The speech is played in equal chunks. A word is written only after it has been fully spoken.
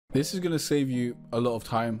This is going to save you a lot of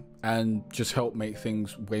time and just help make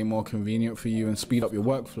things way more convenient for you and speed up your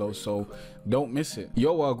workflow, so don't miss it.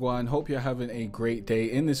 Yo Wagwan, hope you're having a great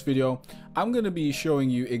day. In this video, I'm going to be showing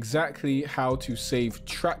you exactly how to save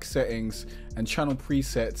track settings and channel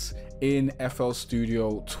presets in FL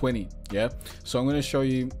Studio 20. Yeah, so I'm going to show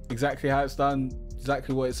you exactly how it's done,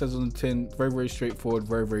 exactly what it says on the tin. Very straightforward,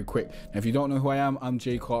 very quick. Now, if you don't know who I am, I'm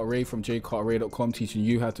Jay Carteret from jcarteret.com, teaching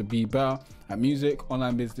you how to be better at music,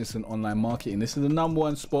 online business, and online marketing. This is the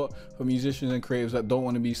 #1 spot for musicians and creatives that don't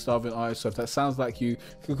want to be starving artists. So if that sounds like you,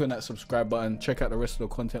 click on that subscribe button, check out the rest of the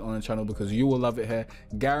content on the channel because you will love it here,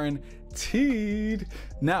 guaranteed.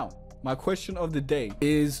 Now, my question of the day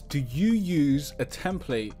is, do you use a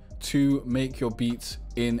template to make your beats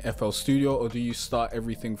in FL Studio, or do you start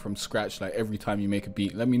everything from scratch like every time you make a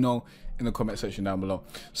beat? Let me know in the comment section down below.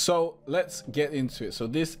 So let's get into it. So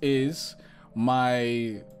this is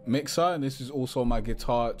my mixer, and this is also my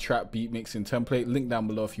guitar trap beat mixing template. Link down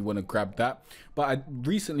below if you want to grab that. But I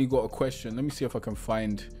recently got a question. Let me see if I can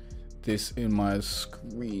find this in my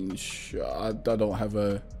screenshot. I don't have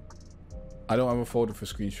a folder for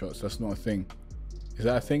screenshots. That's not a thing. Is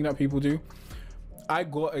that a thing that people do? I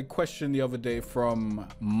got a question the other day from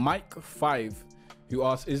Mike5, who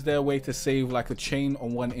asked, is there a way to save like a chain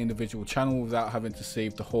on one individual channel without having to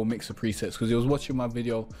save the whole mixer presets? Because he was watching my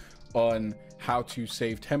video on how to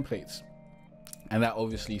save templates, and that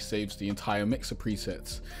obviously saves the entire mixer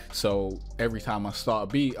presets. So every time I start a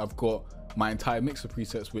beat, I've got my entire mixer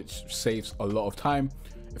presets, which saves a lot of time.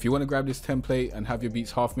 If you want to grab this template and have your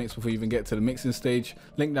beats half mixed before you even get to the mixing stage,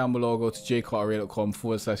 link down below. Go to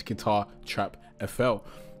jcarteret.com/guitar trap FL.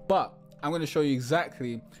 But I'm going to show you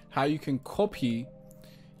exactly how you can copy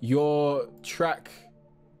your track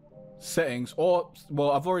settings, or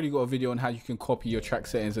well, I've already got a video on how you can copy your track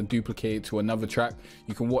settings and duplicate it to another track.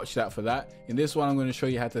 You can watch that for that. In this one, I'm going to show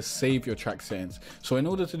you how to save your track settings. So in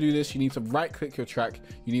order to do this, you need to right click your track,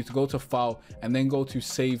 you need to go to file, and then go to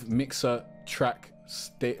save mixer track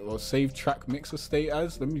state, or save track mixer state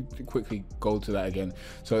as. Let me quickly go to that again.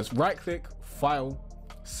 So it's right click, file,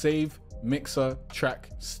 save mixer track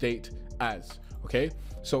state as. Okay,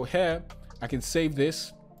 so here I can save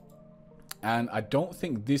this, and I don't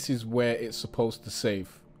think this is where it's supposed to save.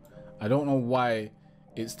 I don't know why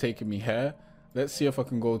it's taking me here. Let's see if I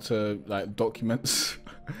can go to like documents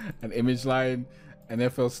and image line and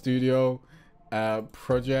FL Studio,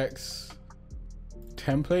 projects,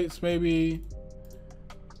 templates, maybe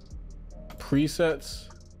presets,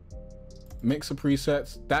 mixer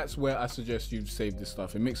presets. That's where I suggest you save this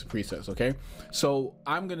stuff, in mixer presets. Okay, so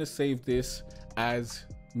I'm gonna save this as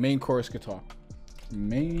main chorus guitar.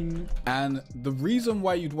 Main. And the reason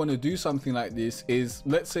why you'd want to do something like this is,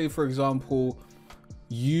 let's say for example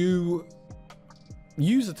you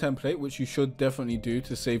use a template, which you should definitely do,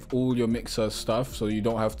 to save all your mixer stuff, so you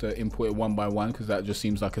don't have to import it one by one, because that just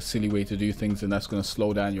seems like a silly way to do things, and that's going to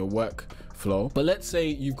slow down your workflow. But let's say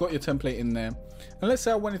you've got your template in there, and let's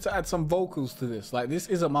say I wanted to add some vocals to this. Like, this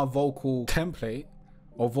isn't my vocal template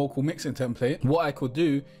or vocal mixing template. What I could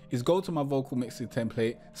do is go to my vocal mixing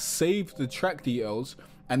template, save the track details,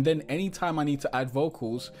 and then anytime I need to add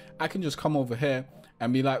vocals, I can just come over here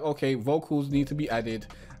and be like, okay, vocals need to be added.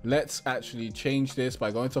 Let's actually change this by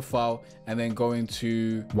going to file and then going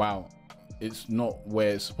to, wow, it's not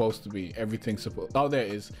where it's supposed to be. Everything's supposed, oh, there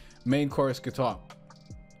it is, main chorus guitar.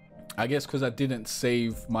 I guess because I didn't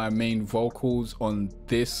save my main vocals on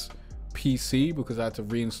this PC because I had to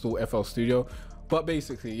reinstall FL Studio. But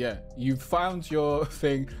basically, yeah, you found your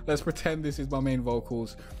thing. Let's pretend this is my main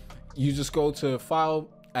vocals. You just go to file,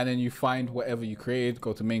 and then you find whatever you created,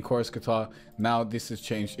 go to main chorus guitar. Now this has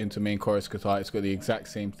changed into main chorus guitar. It's got the exact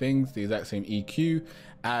same things, the exact same EQ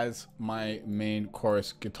as my main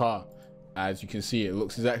chorus guitar. As you can see, it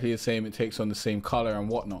looks exactly the same. It takes on the same color and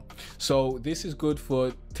whatnot. So this is good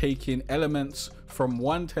for taking elements from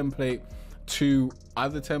one template to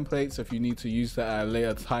other templates if you need to use that at a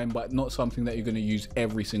later time, but not something that you're going to use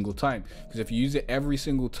every single time. Because if you use it every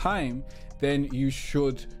single time, then you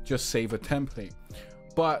should just save a template.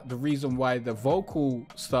 But the reason why the vocal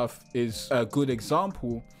stuff is a good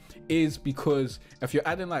example is because if you're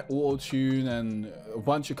adding like auto tune and a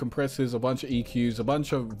bunch of compressors, a bunch of EQs, a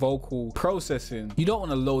bunch of vocal processing, you don't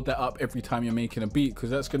want to load that up every time you're making a beat, because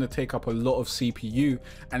that's going to take up a lot of CPU,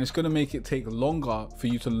 and it's going to make it take longer for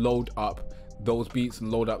you to load up those beats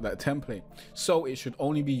and load up that template. So it should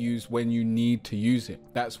only be used when you need to use it.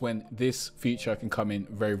 That's when this feature can come in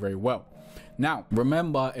very well. Now,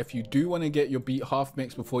 remember, if you do want to get your beat half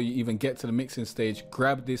mixed before you even get to the mixing stage,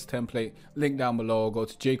 grab this template, link down below, go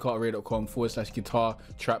to jcarterray.com/guitar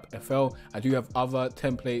trap FL. I do have other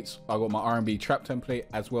templates. I got my R&B trap template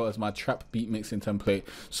as well as my trap beat mixing template.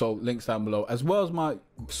 So links down below, as well as my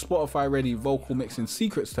Spotify ready vocal mixing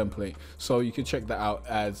secrets template. So you can check that out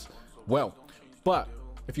as well. But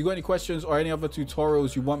if you got any questions or any other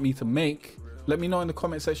tutorials you want me to make, let me know in the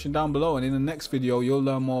comment section down below, and in the next video you'll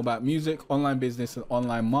learn more about music, online business, and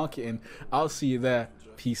online marketing. I'll see you there.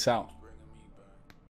 Peace out.